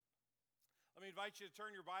invite you to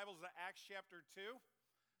turn your Bibles to Acts chapter 2.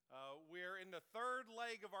 We're in the third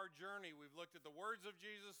leg of our journey. We've looked at the words of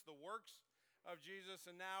Jesus, the works of Jesus,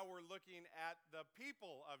 and now we're looking at the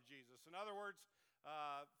people of Jesus. In other words,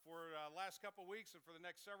 for the last couple weeks and for the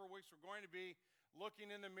next several weeks, we're going to be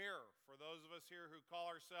looking in the mirror. For those of us here who call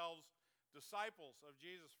ourselves disciples of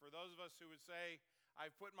Jesus, for those of us who would say,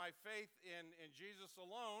 I've put my faith in Jesus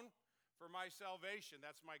alone for my salvation.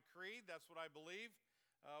 That's my creed. That's what I believe.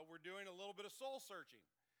 We're doing a little bit of soul searching,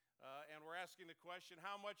 and we're asking the question,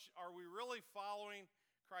 how much are we really following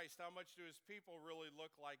Christ? How much do his people really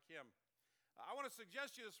look like him? I want to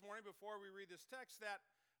suggest to you this morning, before we read this text, that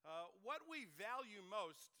what we value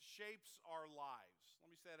most shapes our lives.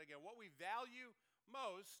 Let me say that again. What we value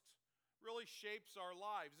most really shapes our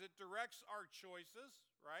lives. It directs our choices,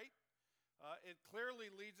 right? It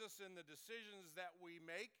clearly leads us in the decisions that we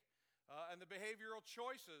make and the behavioral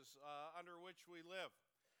choices under which we live.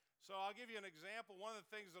 So I'll give you an example. One of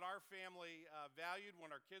the things that our family valued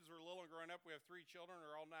when our kids were little and growing up, we have 3 children,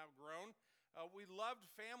 they're all now grown. We loved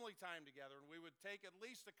family time together, and we would take at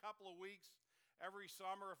least a couple of weeks every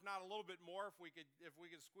summer, if not a little bit more, if we could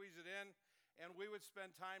squeeze it in, and we would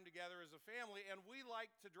spend time together as a family. And we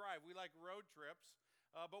like to drive. We like road trips,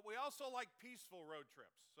 but we also like peaceful road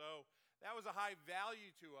trips. So that was a high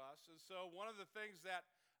value to us. And so one of the things that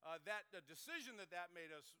the decision that made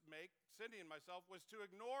us make, Cindy and myself, was to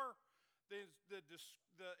ignore the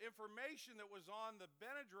information that was on the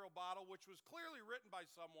Benadryl bottle, which was clearly written by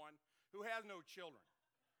someone who has no children,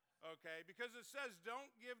 okay? Because it says,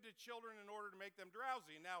 don't give to children in order to make them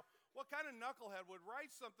drowsy. Now, what kind of knucklehead would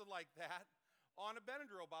write something like that on a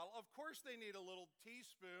Benadryl bottle? Of course they need a little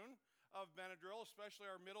teaspoon of Benadryl,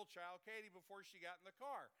 especially our middle child, Katie, before she got in the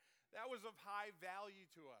car. That was of high value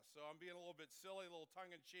to us. So I'm being a little bit silly, a little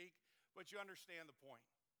tongue-in-cheek, but you understand the point.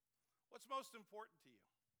 What's most important to you?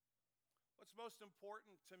 What's most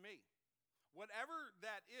important to me? Whatever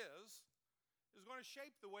that is going to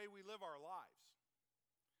shape the way we live our lives.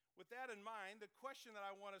 With that in mind, the question that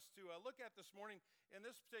I want us to look at this morning in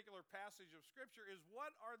this particular passage of Scripture is,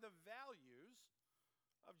 what are the values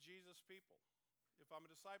of Jesus' people? If I'm a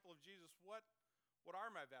disciple of Jesus, what are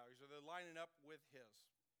my values? Are they lining up with his?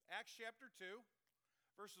 Acts chapter 2,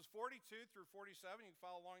 verses 42 through 47. You can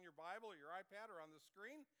follow along in your Bible or your iPad or on the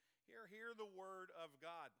screen. Hear the word of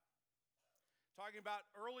God. Talking about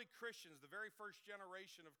early Christians, the very first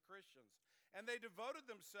generation of Christians. And they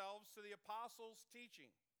devoted themselves to the apostles'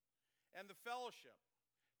 teaching and the fellowship,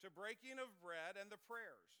 to breaking of bread and the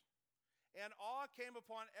prayers. And awe came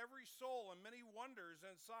upon every soul, and many wonders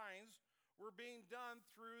and signs were being done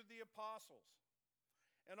through the apostles.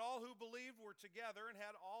 And all who believed were together and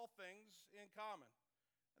had all things in common.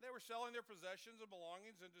 And they were selling their possessions and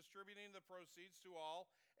belongings and distributing the proceeds to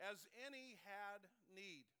all as any had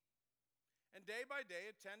need. And day by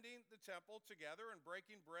day, attending the temple together and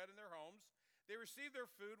breaking bread in their homes, they received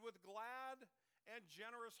their food with glad and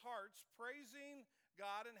generous hearts, praising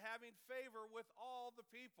God and having favor with all the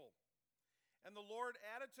people. And the Lord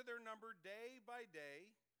added to their number day by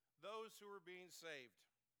day those who were being saved.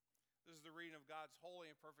 This is the reading of God's holy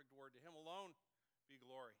and perfect word. To him alone be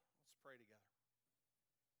glory. Let's pray together.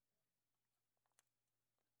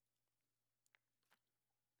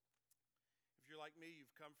 If you're like me,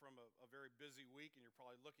 you've come from a very busy week, and you're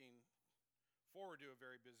probably looking forward to a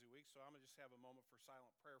very busy week. So I'm going to just have a moment for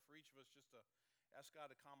silent prayer for each of us, just to ask God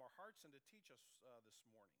to calm our hearts and to teach us this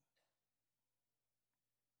morning.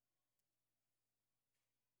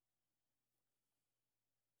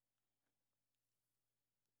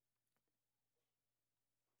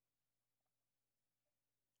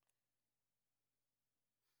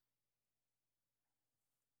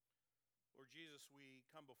 Lord Jesus, we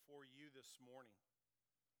come before you this morning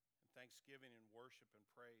in thanksgiving and worship and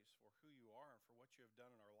praise for who you are and for what you have done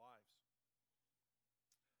in our lives.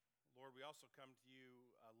 Lord, we also come to you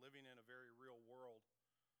living in a very real world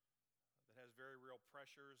that has very real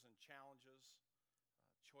pressures and challenges,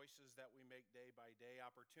 choices that we make day by day,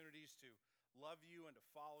 opportunities to love you and to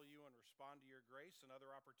follow you and respond to your grace, and other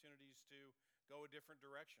opportunities to go a different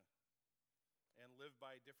direction and live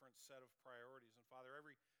by a different set of priorities. And Father,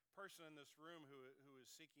 every person in this room who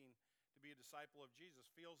is seeking to be a disciple of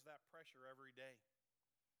Jesus feels that pressure every day.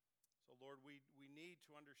 So Lord, we need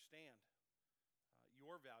to understand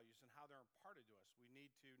your values and how they're imparted to us. We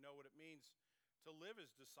need to know what it means to live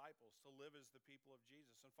as disciples, to live as the people of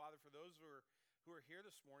Jesus. And Father, for those who are here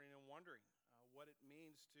this morning and wondering what it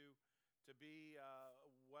means to be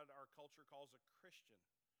what our culture calls a Christian,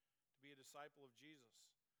 to be a disciple of Jesus,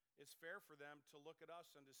 it's fair for them to look at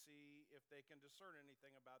us and to see if they can discern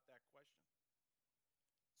anything about that question.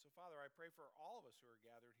 So, Father, I pray for all of us who are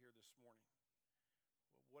gathered here this morning,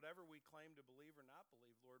 whatever we claim to believe or not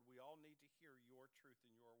believe, Lord, we all need to hear your truth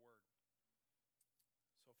and your word.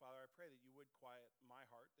 So, Father, I pray that you would quiet my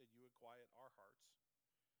heart, that you would quiet our hearts,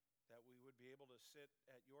 that we would be able to sit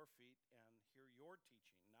at your feet and hear your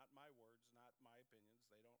teaching, not my words, not my opinions.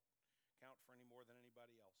 They don't count for any more than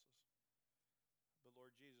anybody else's. But,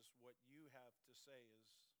 Lord Jesus, what you have to say is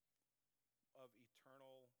of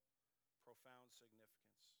eternal, profound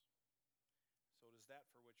significance. So it is that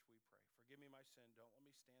for which we pray. Forgive me my sin. Don't let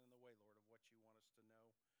me stand in the way, Lord, of what you want us to know,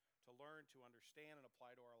 to learn, to understand, and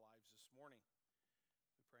apply to our lives this morning.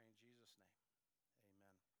 We pray in Jesus' name. Amen.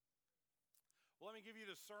 Well, let me give you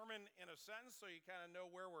the sermon in a sentence so you kind of know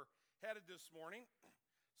where we're headed this morning.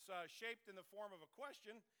 It's shaped in the form of a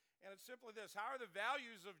question, and it's simply this: how are the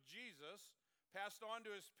values of Jesus passed on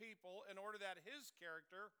to his people in order that his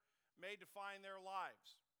character may define their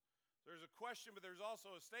lives? There's a question, but there's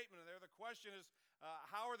also a statement in there. The question is,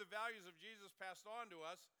 how are the values of Jesus passed on to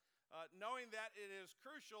us, knowing that it is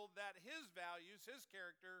crucial that his values, his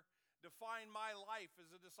character, define my life as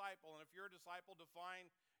a disciple. And if you're a disciple, define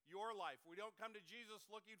your life. We don't come to Jesus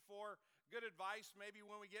looking for good advice, maybe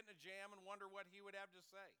when we get in a jam and wonder what he would have to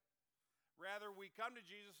say. Rather, we come to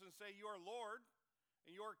Jesus and say, you are Lord,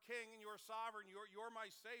 and you're King, and you're sovereign, you're my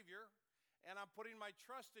Savior, and I'm putting my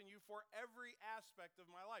trust in you for every aspect of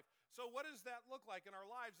my life. So what does that look like in our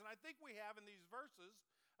lives? And I think we have in these verses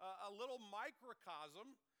a little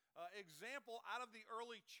microcosm, example out of the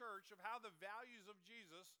early church of how the values of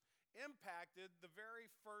Jesus impacted the very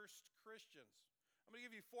first Christians. I'm going to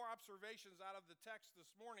give you 4 observations out of the text this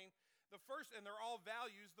morning. The first, and they're all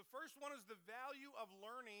values, the first one is the value of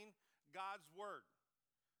learning God's Word.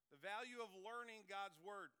 The value of learning God's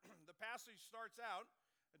Word. The passage starts out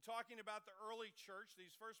talking about the early church,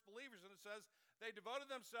 these first believers, and it says they devoted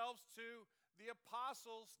themselves to the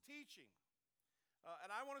apostles' teaching. And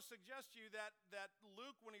I want to suggest to you that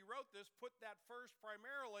Luke, when he wrote this, put that first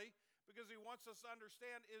primarily because he wants us to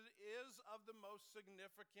understand it is of the most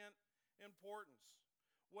significant importance.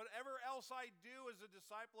 Whatever else I do as a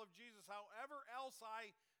disciple of Jesus, however else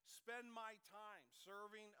I spend my time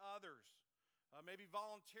serving others, maybe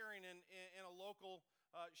volunteering in a local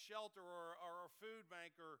shelter or a food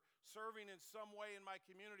bank, or serving in some way in my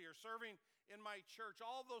community, or serving in my church,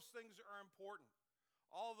 all those things are important.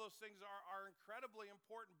 All those things are incredibly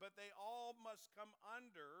important, but they all must come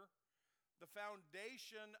under the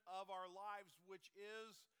foundation of our lives, which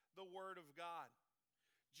is the Word of God.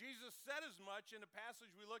 Jesus said as much in a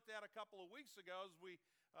passage we looked at a couple of weeks ago as we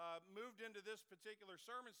moved into this particular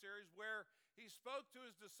sermon series, where he spoke to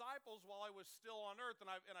his disciples while I was still on earth,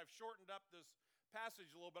 and I've shortened up this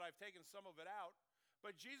passage a little bit. I've taken some of it out.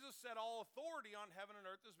 But Jesus said, all authority on heaven and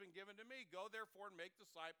earth has been given to me. Go therefore and make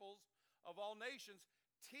disciples of all nations,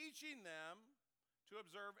 teaching them to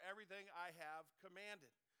observe everything I have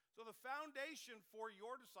commanded. So the foundation for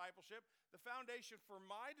your discipleship, the foundation for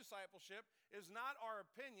my discipleship, is not our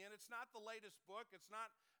opinion. It's not the latest book. It's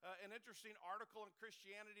not an interesting article in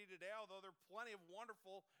Christianity Today, although there are plenty of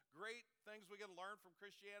wonderful, great things we can learn from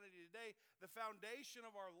Christianity Today. The foundation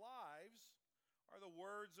of our lives are the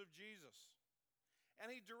words of Jesus.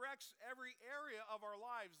 And he directs every area of our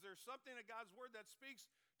lives. There's something in God's Word that speaks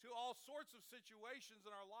to all sorts of situations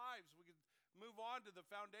in our lives. We could move on to the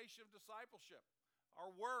foundation of discipleship. Our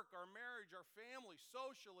work, our marriage, our family,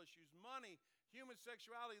 social issues, money, human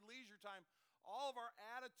sexuality, leisure time, all of our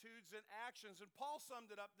attitudes and actions. And Paul summed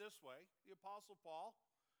it up this way. The Apostle Paul,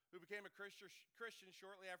 who became a Christian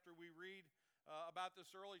shortly after we read about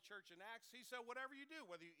this early church in Acts, he said, whatever you do,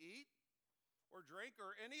 whether you eat or drink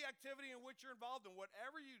or any activity in which you're involved in,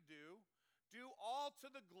 whatever you do all to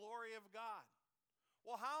the glory of God.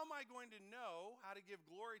 Well, how am I going to know how to give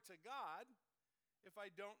glory to God if I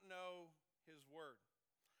don't know His Word?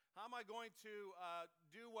 How am I going to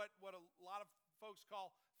do what a lot of folks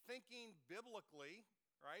call thinking biblically,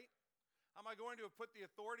 right? How am I going to put the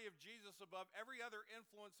authority of Jesus above every other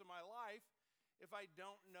influence in my life if I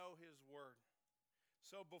don't know His Word?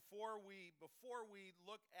 So before we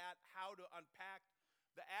look at how to unpack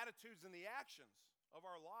the attitudes and the actions of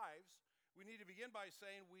our lives, we need to begin by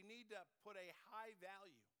saying we need to put a high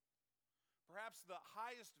value, perhaps the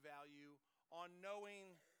highest value, on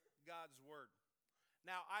knowing God's Word.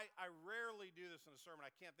 Now, I rarely do this in a sermon.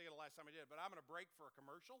 I can't think of the last time I did, but I'm going to break for a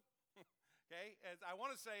commercial. Okay, as I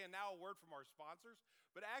want to say, and now a word from our sponsors,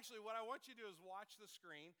 but actually what I want you to do is watch the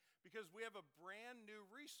screen, because we have a brand new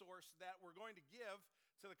resource that we're going to give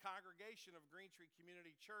to the congregation of Green Tree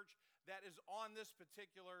Community Church that is on this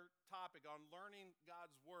particular topic, on learning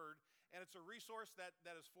God's Word, and it's a resource that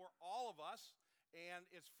is for all of us, and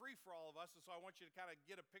it's free for all of us, and so I want you to kind of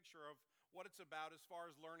get a picture of what it's about as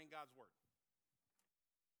far as learning God's Word.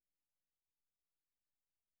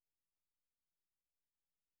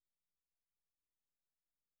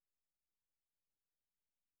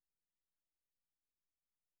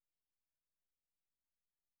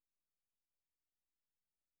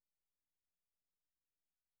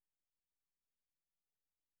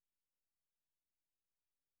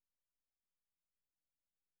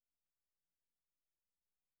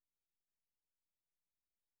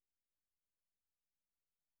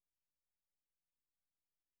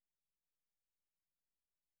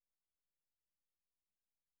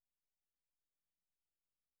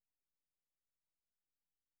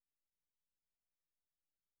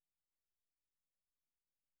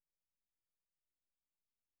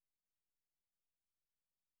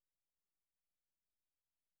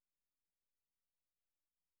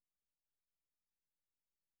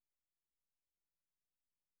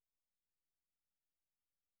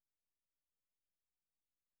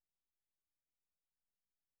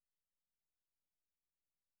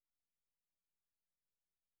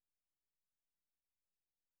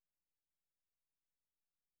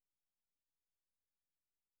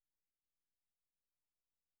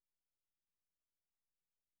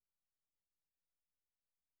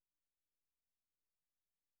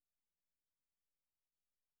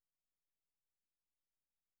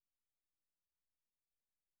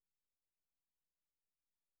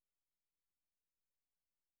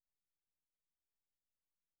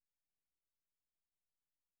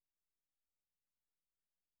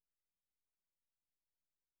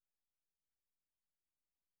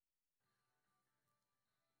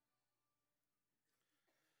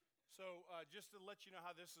 So just to let you know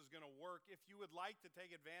how this is going to work, if you would like to take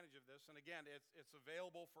advantage of this, and again, it's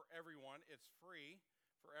available for everyone. It's free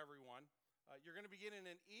for everyone. You're going to be getting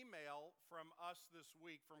an email from us this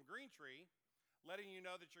week from Green Tree, letting you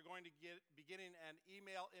know that you're going to be getting an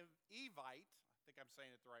email evite, I think I'm saying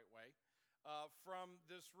it the right way, from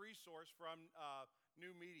this resource from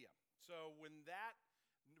New Media. So when that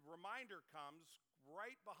reminder comes,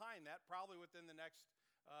 right behind that, probably within the next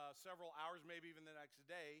several hours, maybe even the next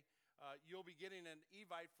day, you'll be getting an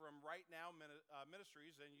evite from Right Now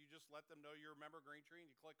Ministries, and you just let them know you're a member of Green Tree, and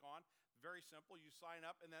you click on. Very simple. You sign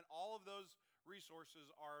up, and then all of those resources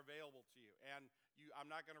are available to you. And I'm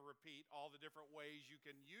not going to repeat all the different ways you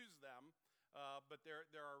can use them, but there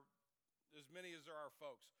are as many as there are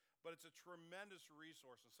folks. But it's a tremendous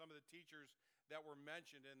resource, and some of the teachers that were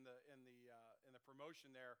mentioned in the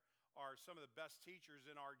promotion there are some of the best teachers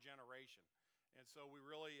in our generation. And so we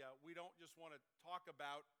really we don't just want to talk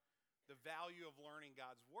about the value of learning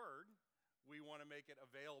God's Word. We want to make it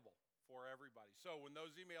available for everybody. So when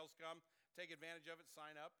those emails come, take advantage of it,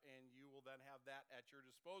 sign up, and you will then have that at your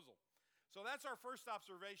disposal. So that's our first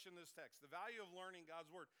observation in this text, the value of learning God's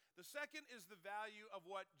Word. The second is the value of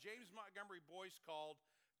what James Montgomery Boyce called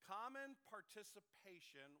common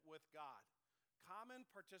participation with God. Common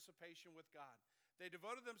participation with God. They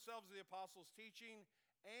devoted themselves to the apostles' teaching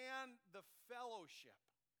and the fellowship.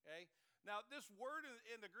 Okay? Now, this word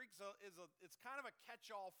in the Greek it's kind of a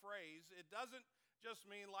catch-all phrase. It doesn't just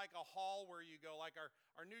mean like a hall where you go, like our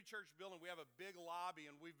new church building. We have a big lobby,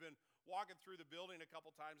 and we've been walking through the building a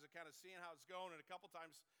couple times and kind of seeing how it's going. And a couple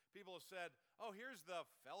times people have said, oh, here's the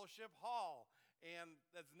fellowship hall. And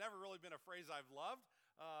that's never really been a phrase I've loved.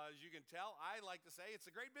 As you can tell, I like to say it's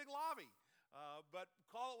a great big lobby. But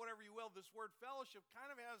call it whatever you will, this word fellowship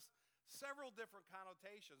kind of has several different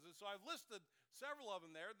connotations. And so I've listed several of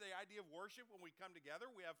them there. The idea of worship, when we come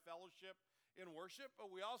together, we have fellowship in worship,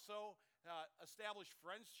 but we also establish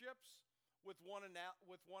friendships with one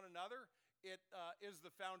another. It is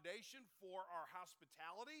the foundation for our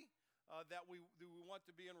hospitality, that we want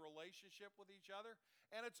to be in relationship with each other.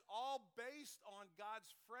 And it's all based on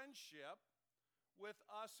God's friendship with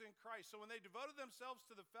us in Christ. So when they devoted themselves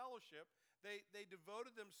to the fellowship, they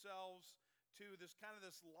devoted themselves to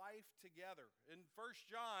this life together. In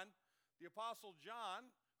 1 John, the Apostle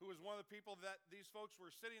John, who was one of the people that these folks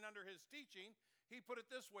were sitting under his teaching, he put it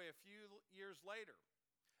this way a few years later.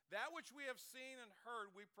 That which we have seen and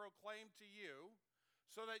heard we proclaim to you,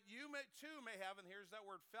 so that you too may have, and here's that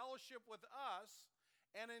word, fellowship with us,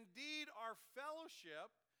 and indeed our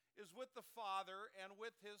fellowship is with the Father and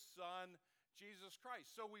with his Son, Jesus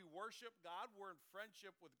Christ. So we worship God, we're in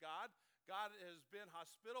friendship with God. God has been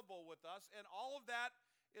hospitable with us, and all of that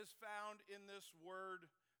is found in this word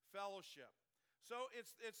fellowship. So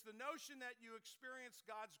it's the notion that you experience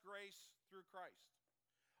God's grace through Christ.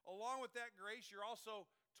 Along with that grace, you're also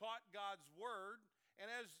taught God's word, and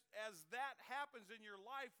as that happens in your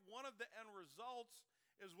life, one of the end results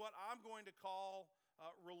is what I'm going to call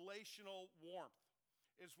relational warmth.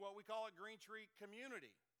 It's what we call at Green Tree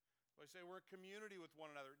community. I say we're a community with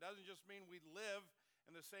one another. It doesn't just mean we live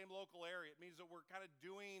in the same local area. It means that we're kind of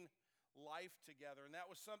doing life together. And that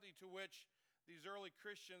was something to which these early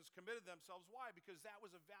Christians committed themselves. Why? Because that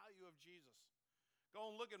was a value of Jesus. Go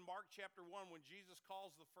and look in Mark chapter 1 when Jesus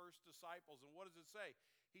calls the first disciples. And what does it say?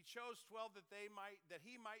 He chose 12 that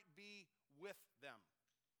he might be with them,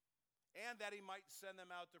 and that he might send them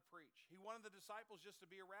out to preach. He wanted the disciples just to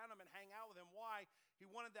be around him and hang out with him. Why? He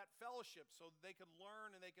wanted that fellowship so that they could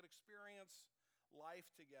learn and they could experience life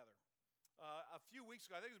together. A few weeks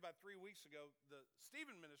ago, I think it was about 3 weeks ago, the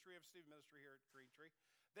Stephen Ministry, we have Stephen Ministry here at Green Tree,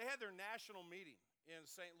 they had their national meeting in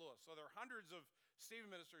St. Louis. So there are hundreds of Stephen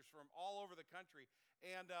ministers from all over the country.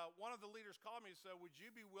 And one of the leaders called me and said, would you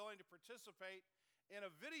be willing to participate in a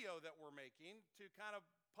video that we're making to kind of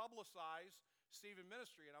publicize Stephen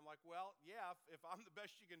Ministry? And I'm like, well, yeah, if I'm the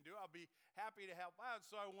best you can do, I'll be happy to help out.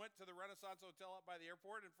 So I went to the Renaissance Hotel up by the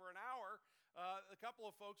airport, and for an hour, a couple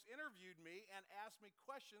of folks interviewed me and asked me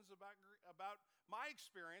questions about my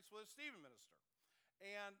experience with a Stephen minister.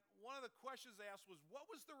 And one of the questions they asked was,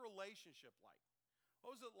 what was the relationship like?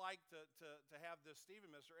 What was it like to have this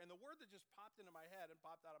Stephen minister? And the word that just popped into my head and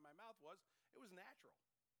popped out of my mouth was, it was natural.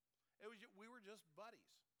 We were just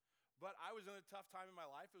buddies. But I was in a tough time in my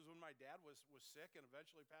life. It was when my dad was sick and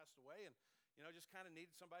eventually passed away, and just kind of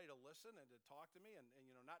needed somebody to listen and to talk to me and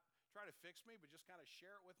not try to fix me, but just kind of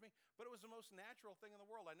share it with me. But it was the most natural thing in the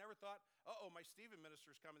world. I never thought, my Stephen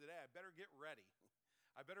minister's coming today. I better get ready.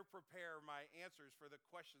 I better prepare my answers for the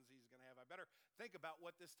questions he's going to have. I better think about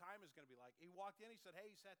what this time is going to be like. He walked in, he said,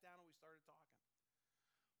 hey, he sat down, and we started talking.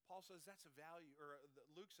 Paul says that's a value, or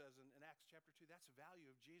Luke says in Acts chapter 2, that's a value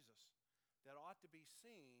of Jesus that ought to be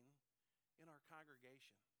seen in our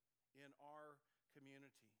congregation, in our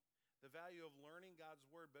community. The value of learning God's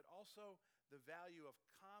word, but also the value of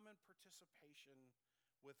common participation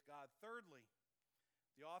with God. Thirdly,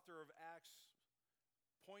 the author of Acts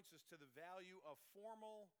points us to the value of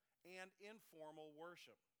formal and informal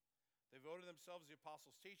worship. They devoted themselves to the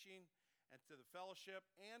apostles' teaching and to the fellowship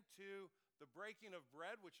and to the breaking of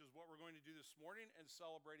bread, which is what we're going to do this morning, and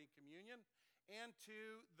celebrating communion, and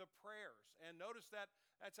to the prayers. And notice that's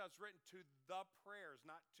how it's written, to the prayers,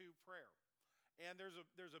 not to prayer. And there's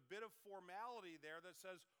a bit of formality there that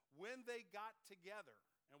says when they got together,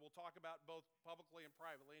 and we'll talk about both publicly and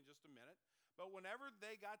privately in just a minute, but whenever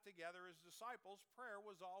they got together as disciples, prayer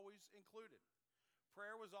was always included.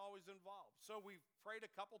 Prayer was always involved. So we've prayed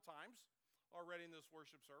a couple times already in this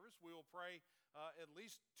worship service. We will pray at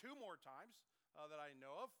least 2 more times that I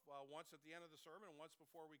know of, once at the end of the sermon and once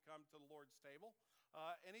before we come to the Lord's table.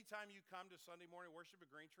 Anytime you come to Sunday morning worship at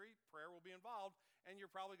Green Tree, prayer will be involved, and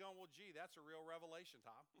you're probably going, well, gee, that's a real revelation,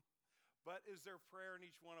 Tom. But is there prayer in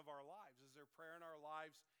each one of our lives? Is there prayer in our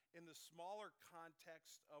lives in the smaller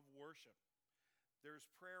context of worship? There's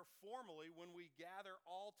prayer formally when we gather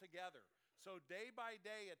all together. So day by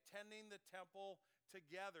day, attending the temple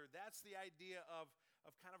together, that's the idea of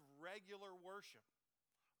kind of regular worship,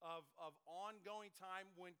 of ongoing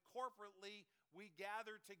time when corporately we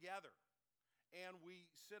gather together and we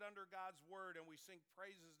sit under God's word and we sing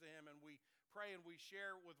praises to him and we pray and we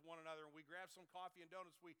share with one another and we grab some coffee and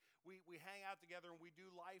donuts. We hang out together and we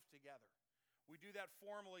do life together. We do that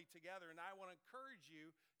formally together, and I want to encourage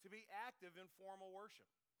you to be active in formal worship.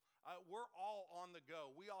 We're all on the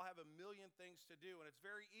go. We all have a million things to do, and it's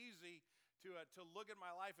very easy to look at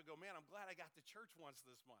my life and go, man, I'm glad I got to church once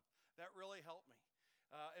this month. That really helped me.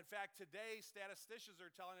 In fact, today, statisticians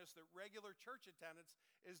are telling us that regular church attendance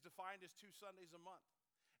is defined as 2 Sundays a month.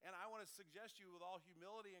 And I want to suggest to you with all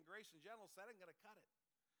humility and grace and gentleness, that ain't going to cut it.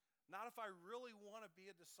 Not if I really want to be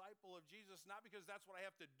a disciple of Jesus, not because that's what I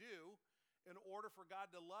have to do in order for God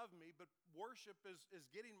to love me, but worship is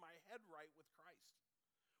getting my head right with Christ.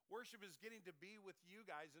 Worship is getting to be with you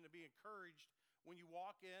guys and to be encouraged when you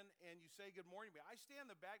walk in and you say good morning to me. I stand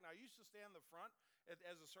in the back now. I used to stand in the front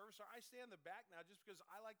as a service star. I stand in the back now just because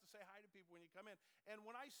I like to say hi to people when you come in. And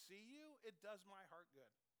when I see you, it does my heart good.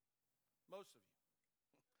 Most of you.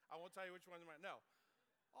 I won't tell you which ones. No,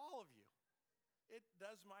 all of you. It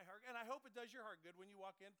does my heart. And I hope it does your heart good when you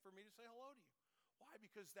walk in for me to say hello to you. Why?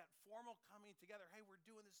 Because that formal coming together, hey, we're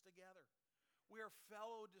doing this together. We are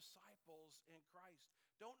fellow disciples in Christ.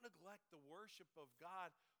 Don't neglect the worship of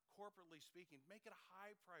God, corporately speaking. Make it a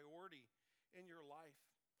high priority in your life.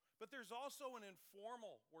 But there's also an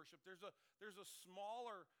informal worship. There's a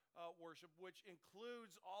smaller worship which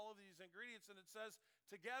includes all of these ingredients, and it says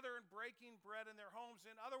together and breaking bread in their homes.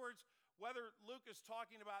 In other words, whether Luke is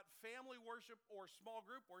talking about family worship or small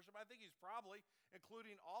group worship, I think he's probably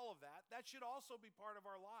including all of that. That should also be part of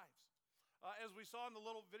our lives. As we saw in the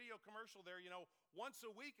little video commercial there, once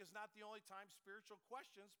a week is not the only time spiritual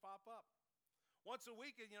questions pop up. Once a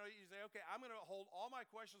week, you say, okay, I'm going to hold all my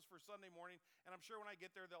questions for Sunday morning, and I'm sure when I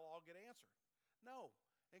get there, they'll all get answered. No,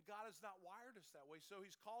 and God has not wired us that way. So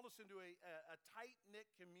he's called us into a tight-knit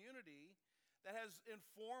community that has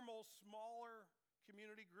informal, smaller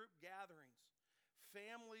community group gatherings,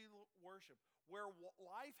 family worship, where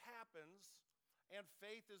life happens and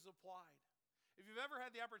faith is applied. If you've ever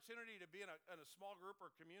had the opportunity to be in a small group or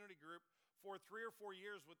community group for 3 or 4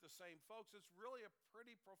 years with the same folks, it's really a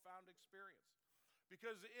pretty profound experience.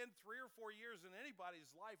 Because in 3 or 4 years in anybody's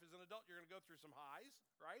life as an adult, you're going to go through some highs,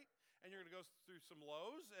 right? And you're going to go through some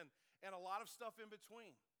lows and a lot of stuff in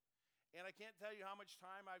between. And I can't tell you how much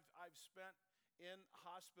time I've spent in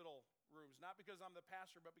hospital rooms, not because I'm the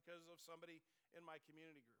pastor, but because of somebody in my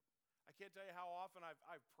community group. I can't tell you how often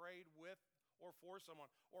I've prayed with or for someone,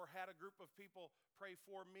 or had a group of people pray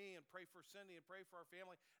for me and pray for Cindy and pray for our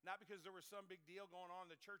family, not because there was some big deal going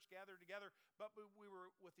on, the church gathered together, but we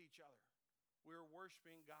were with each other. We were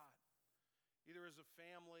worshiping God, either as a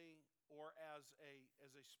family or as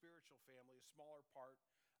a spiritual family, a smaller part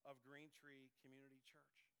of Green Tree Community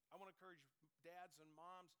Church. I want to encourage dads and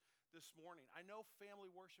moms this morning. I know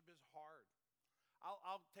family worship is hard.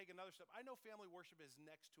 I'll take another step. I know family worship is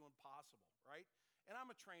next to impossible, right? And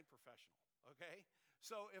I'm a trained professional, okay?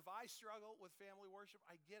 So if I struggle with family worship,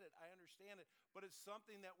 I get it, I understand it, but it's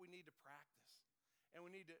something that we need to practice. And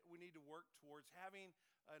we need to work towards having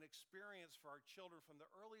an experience for our children from the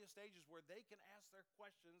earliest ages where they can ask their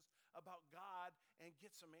questions about God and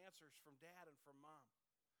get some answers from dad and from mom.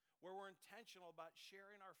 Where we're intentional about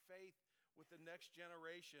sharing our faith with the next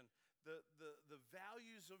generation. The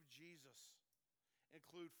values of Jesus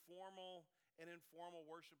include formal and informal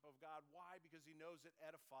worship of God. Why? Because he knows it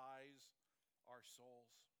edifies our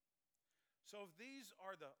souls. So if these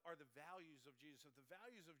are the values of Jesus, if the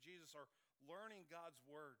values of Jesus are learning God's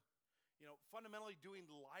word, fundamentally doing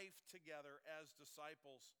life together as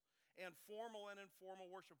disciples, and formal and informal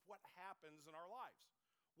worship, what happens in our lives?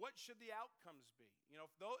 What should the outcomes be?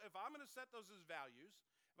 If I'm going to set those as values,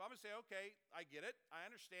 if I'm going to say, okay, I get it, I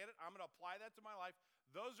understand it, I'm going to apply that to my life,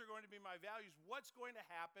 those are going to be my values, what's going to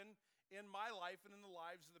happen in my life and in the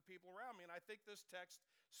lives of the people around me? And I think this text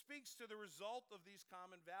speaks to the result of these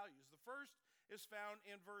common values. The first is found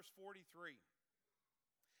in verse 43.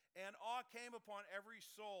 And awe came upon every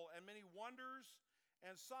soul, and many wonders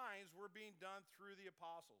and signs were being done through the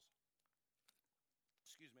apostles.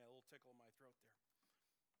 Excuse me, I had a little tickle in my throat there.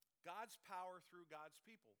 God's power through God's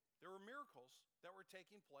people. There were miracles that were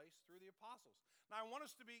taking place through the apostles. Now, I want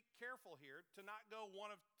us to be careful here to not go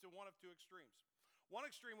one of two extremes. One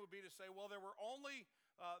extreme would be to say, well, there were only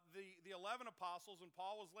the 11 apostles, and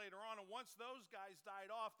Paul was later on, and once those guys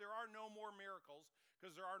died off, there are no more miracles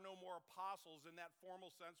because there are no more apostles in that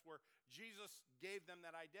formal sense where Jesus gave them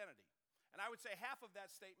that identity. And I would say half of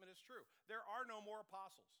that statement is true. There are no more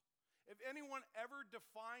apostles. If anyone ever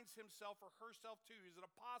defines himself or herself to as an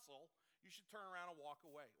apostle, you should turn around and walk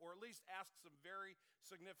away, or at least ask some very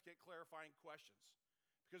significant clarifying questions,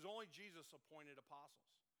 because only Jesus appointed apostles.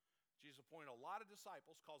 Jesus appointed a lot of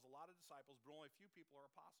disciples, calls a lot of disciples, but only a few people are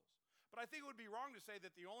apostles. But I think it would be wrong to say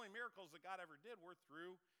that the only miracles that God ever did were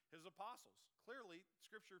through his apostles. Clearly,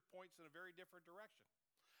 Scripture points in a very different direction.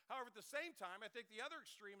 However, at the same time, I think the other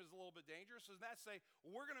extreme is a little bit dangerous, and that's say,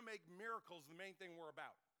 well, we're going to make miracles the main thing we're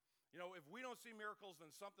about. If we don't see miracles,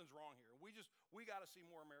 then something's wrong here. We got to see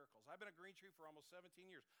more miracles. I've been at Green Tree for almost 17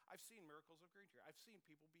 years. I've seen miracles of Green Tree. I've seen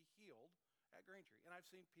people be healed at Green Tree, and I've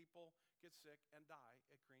seen people get sick and die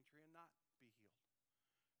at Green Tree and not be healed.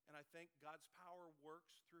 And I think God's power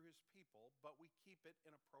works through his people, but we keep it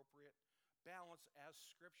in appropriate balance as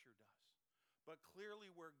Scripture does. But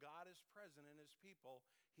clearly where God is present in his people,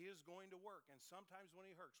 he is going to work. And sometimes when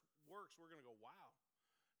he works, we're going to go, wow.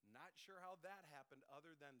 Not sure how that happened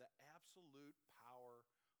other than the absolute power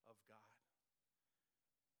of God.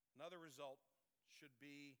 Another result should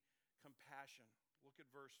be compassion. Look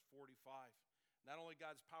at verse 45. Not only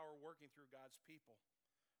God's power working through God's people,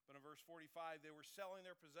 but in verse 45, they were selling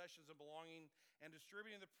their possessions and belonging and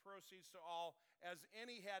distributing the proceeds to all as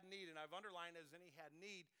any had need. And I've underlined as any had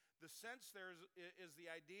need. The sense there is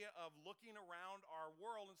the idea of looking around our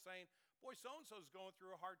world and saying, boy, so-and-so's going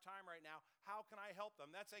through a hard time right now. How can I help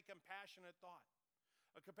them? That's a compassionate thought.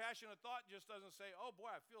 A compassionate thought just doesn't say, oh,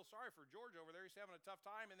 boy, I feel sorry for George over there. He's having a tough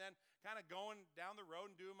time, and then kind of going down the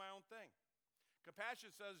road and doing my own thing.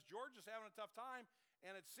 Compassion says, George is having a tough time,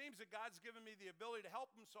 and it seems that God's given me the ability to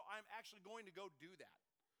help him, so I'm actually going to go do that.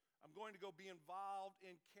 I'm going to go be involved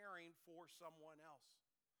in caring for someone else.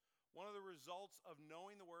 One of the results of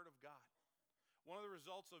knowing the Word of God, one of the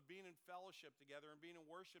results of being in fellowship together and being in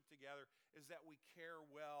worship together is that we care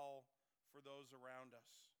well for those around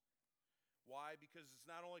us. Why? Because it's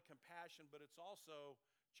not only compassion, but it's also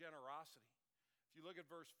generosity. If you look at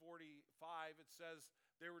verse 45, it says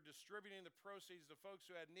they were distributing the proceeds to folks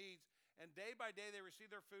who had needs, and day by day they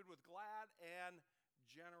received their food with glad and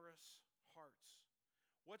generous hearts.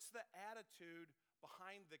 What's the attitude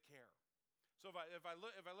behind the care? So if I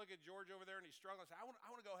look at George over there and he's struggling, I say, I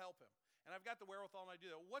want to go help him. And I've got the wherewithal and I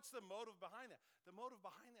do that. What's the motive behind that? The motive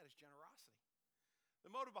behind that is generosity.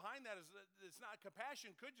 The motive behind that is it's not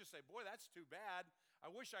compassion. Could just say, boy, that's too bad.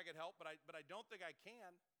 I wish I could help, but I don't think I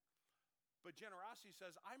can. But generosity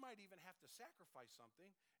says, I might even have to sacrifice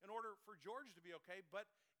something in order for George to be okay, but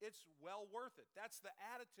it's well worth it. That's the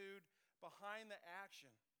attitude behind the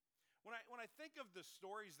action. When I think of the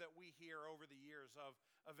stories that we hear over the years of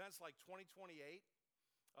events like 2028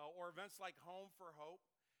 or events like Home for Hope,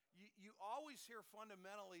 you always hear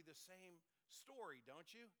fundamentally the same story, don't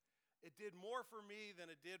you? It did more for me than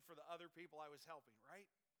it did for the other people I was helping, right?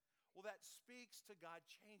 Well, that speaks to God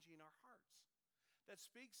changing our hearts. That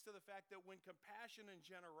speaks to the fact that when compassion and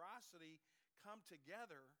generosity come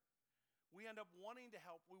together, we end up wanting to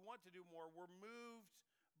help. We want to do more. We're moved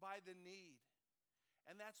by the need.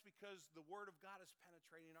 And that's because the Word of God is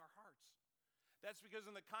penetrating our hearts. That's because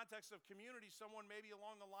in the context of community, someone maybe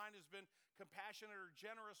along the line has been compassionate or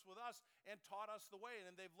generous with us and taught us the way,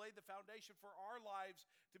 and they've laid the foundation for our lives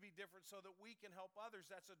to be different so that we can help others.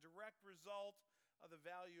 That's a direct result of the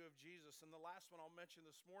value of Jesus. And the last one I'll mention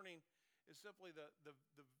this morning is simply the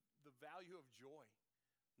value of joy.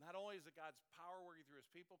 Not only is it God's power working through his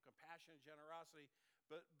people, compassion and generosity,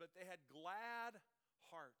 but they had glad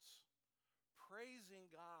hearts,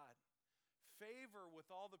 praising God, favor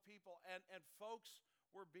with all the people, and folks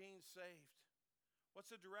were being saved.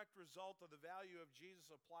 What's the direct result of the value of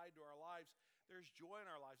Jesus applied to our lives? There's joy in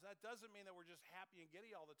our lives. That doesn't mean that we're just happy and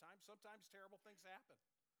giddy all the time. Sometimes terrible things happen.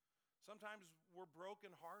 Sometimes we're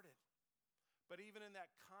brokenhearted. But even in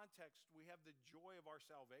that context, we have the joy of our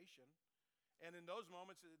salvation. And in those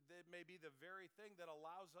moments, it may be the very thing that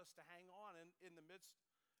allows us to hang on in the midst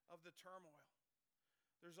of the turmoil.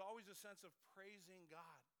 There's always a sense of praising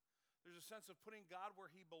God. There's a sense of putting God where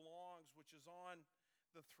he belongs, which is on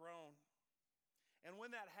the throne. And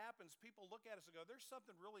when that happens, people look at us and go, there's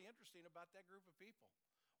something really interesting about that group of people.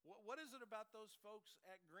 What is it about those folks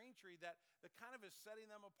at Green Tree that kind of is setting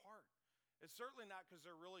them apart? It's certainly not because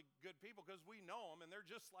they're really good people, because we know them and they're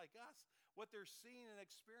just like us. What they're seeing and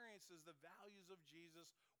experiencing is the values of Jesus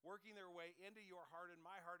working their way into your heart and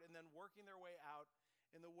my heart, and then working their way out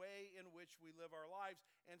in the way in which we live our lives.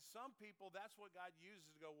 And some people, that's what God uses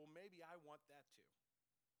to go, well, maybe I want that too.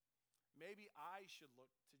 Maybe I should look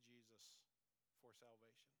to Jesus for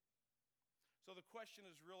salvation. So the question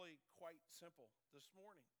is really quite simple this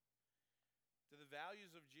morning. Do the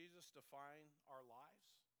values of Jesus define our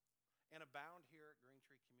lives and abound here at Green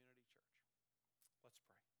Tree Community Church? Let's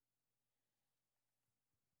pray.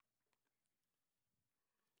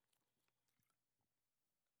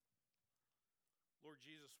 Lord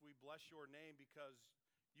Jesus, we bless your name because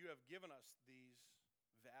you have given us these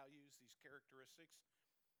values, these characteristics.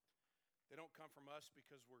 They don't come from us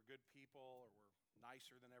because we're good people or we're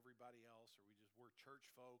nicer than everybody else, or we're church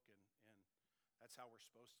folk and that's how we're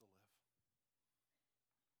supposed to live.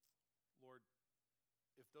 Lord,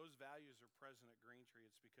 if those values are present at Green Tree,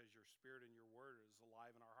 it's because your Spirit and your word is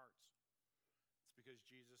alive in our hearts. It's because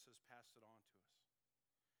Jesus has passed it on to us.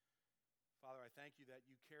 Father, I thank you that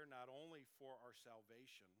you care not only for our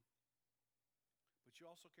salvation, but you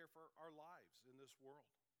also care for our lives in this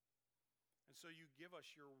world. And so you give us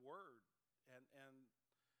your word, and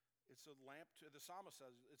it's a lamp to, the psalmist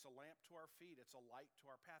says, it's a lamp to our feet, it's a light to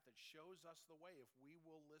our path. It shows us the way if we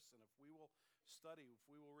will listen, if we will study, if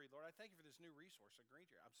we will read. Lord, I thank you for this new resource at Green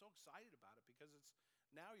Tree. I'm so excited about it because it's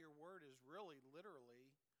now your word is really literally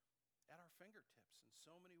at our fingertips in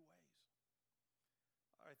so many ways.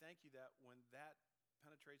 I thank you that when that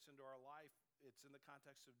penetrates into our life, it's in the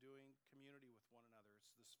context of doing community with one another.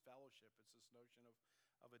 It's this fellowship. It's this notion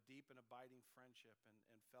of a deep and abiding friendship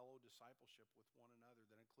and fellow discipleship with one another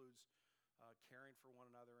that includes caring for one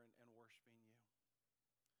another and worshiping you.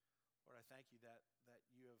 Lord, I thank you that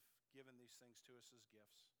you have given these things to us as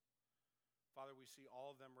gifts. Father, we see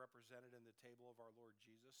all of them represented in the table of our Lord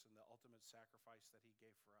Jesus and the ultimate sacrifice that he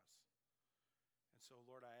gave for us. And so,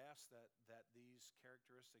 Lord, I ask that these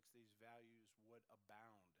characteristics, these values would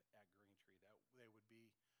abound at Green Tree, that they would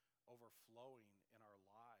be overflowing in our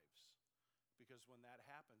lives. Because when that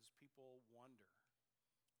happens, people wonder,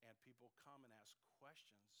 and people come and ask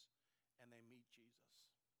questions, and they meet Jesus.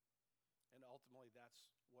 And ultimately,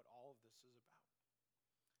 that's what all of this is about.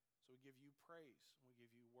 So we give you praise, and we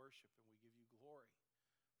give you worship, and we give you glory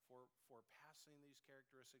for passing these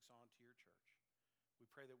characteristics on to your church. We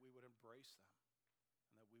pray that we would embrace them,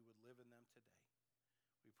 and that we would live in them today.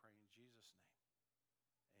 We pray in Jesus' name.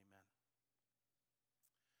 Amen.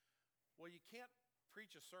 Well, you can't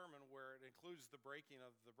preach a sermon where it includes the breaking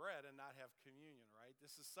of the bread and not have communion, right?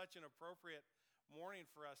 This is such an appropriate morning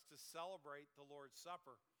for us to celebrate the Lord's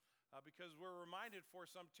Supper because we're reminded for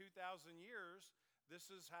some 2,000 years, this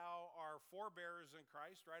is how our forebears in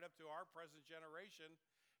Christ, right up to our present generation,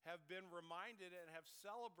 have been reminded and have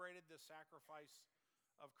celebrated the sacrifice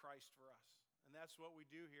of Christ for us. And that's what we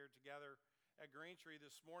do here together at Green Tree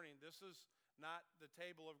this morning. This is not the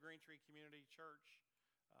table of Green Tree Community Church.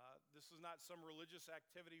 This is not some religious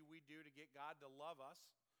activity we do to get God to love us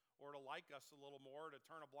or to like us a little more, to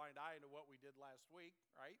turn a blind eye into what we did last week,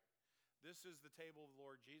 right? This is the table of the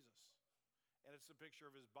Lord Jesus. And it's a picture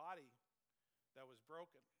of his body that was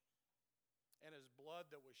broken and his blood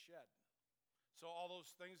that was shed. So all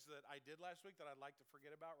those things that I did last week that I'd like to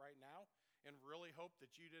forget about right now and really hope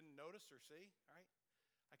that you didn't notice or see, right?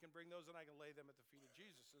 I can bring those and I can lay them at the feet of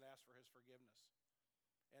Jesus and ask for his forgiveness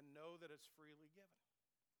and know that it's freely given.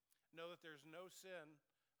 Know that there's no sin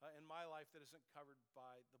in my life that isn't covered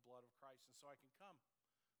by the blood of Christ. And so I can come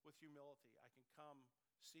with humility. I can come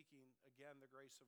seeking, again, the grace of